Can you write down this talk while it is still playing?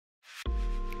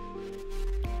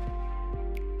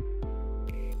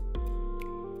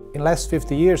In the last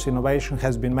 50 years, innovation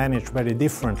has been managed very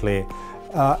differently.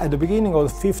 At the beginning of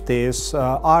the 50s,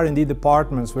 R&D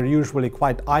departments were usually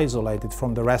quite isolated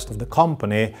from the rest of the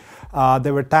company.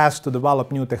 They were tasked to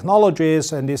develop new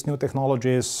technologies, and these new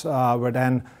technologies were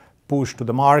then pushed to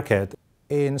the market.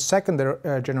 In second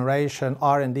generation,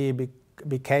 R&D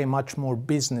became much more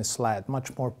business-led,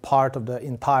 much more part of the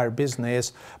entire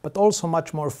business, but also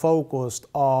much more focused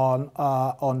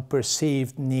on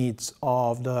perceived needs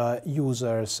of the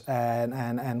users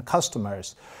and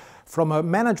customers. From a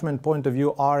management point of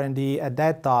view, R&D at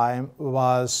that time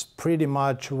was pretty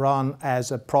much run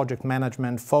as a project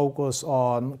management focus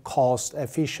on cost,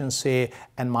 efficiency,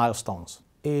 and milestones.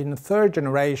 In third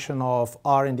generation of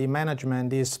R&D management,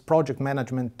 these project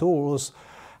management tools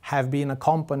have been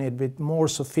accompanied with more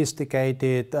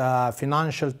sophisticated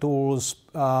financial tools.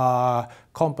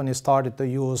 Companies started to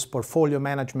use portfolio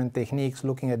management techniques,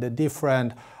 looking at the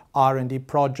different R&D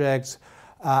projects,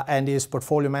 and these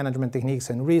portfolio management techniques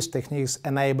and risk techniques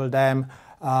enable them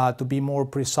to be more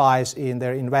precise in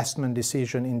their investment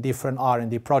decision in different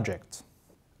R&D projects.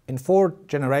 In fourth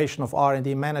generation of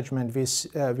R&D management,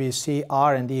 we see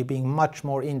R&D being much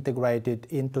more integrated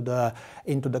into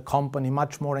the company,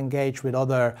 much more engaged with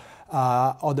other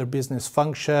business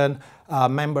function.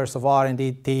 Members of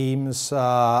R&D teams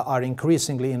are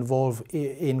increasingly involved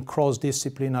in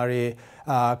cross-disciplinary,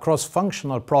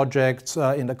 cross-functional projects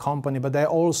in the company, but they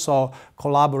also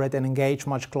collaborate and engage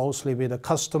much closely with the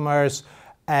customers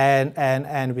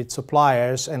and with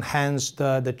suppliers, and hence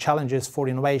the challenges for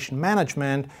innovation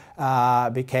management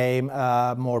became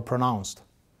more pronounced.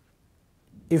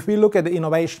 If we look at the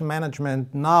innovation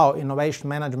management now, innovation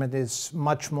management is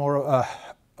much more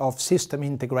of system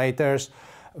integrators,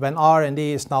 when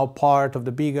R&D is now part of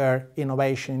the bigger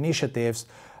innovation initiatives,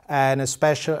 and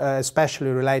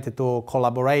especially related to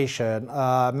collaboration.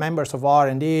 Members of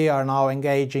R&D are now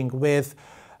engaging with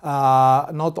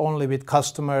not only with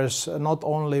customers, not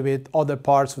only with other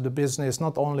parts of the business,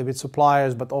 not only with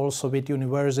suppliers, but also with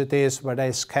universities, where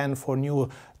they scan for new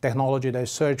technology, they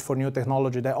search for new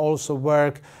technology. They also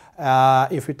work,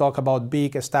 if we talk about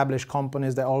big established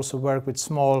companies, they also work with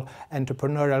small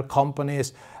entrepreneurial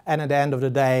companies, and at the end of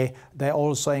the day, they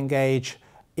also engage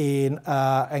with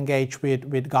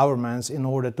governments in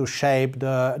order to shape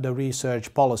the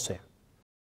research policy.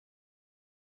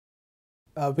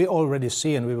 We already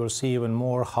see, and we will see even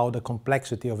more, how the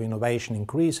complexity of innovation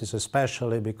increases,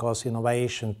 especially because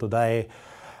innovation today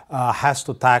has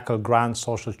to tackle grand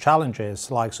social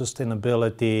challenges like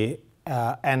sustainability,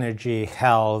 energy,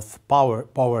 health,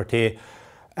 poverty,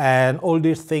 and all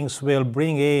these things will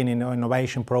bring in the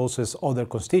innovation process other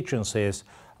constituencies,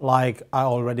 like I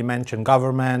already mentioned,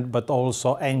 government, but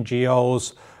also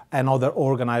NGOs and other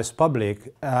organized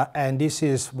public. And this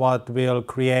is what will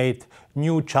create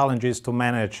new challenges to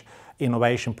manage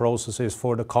innovation processes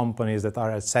for the companies that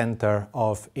are at the center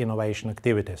of innovation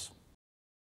activities.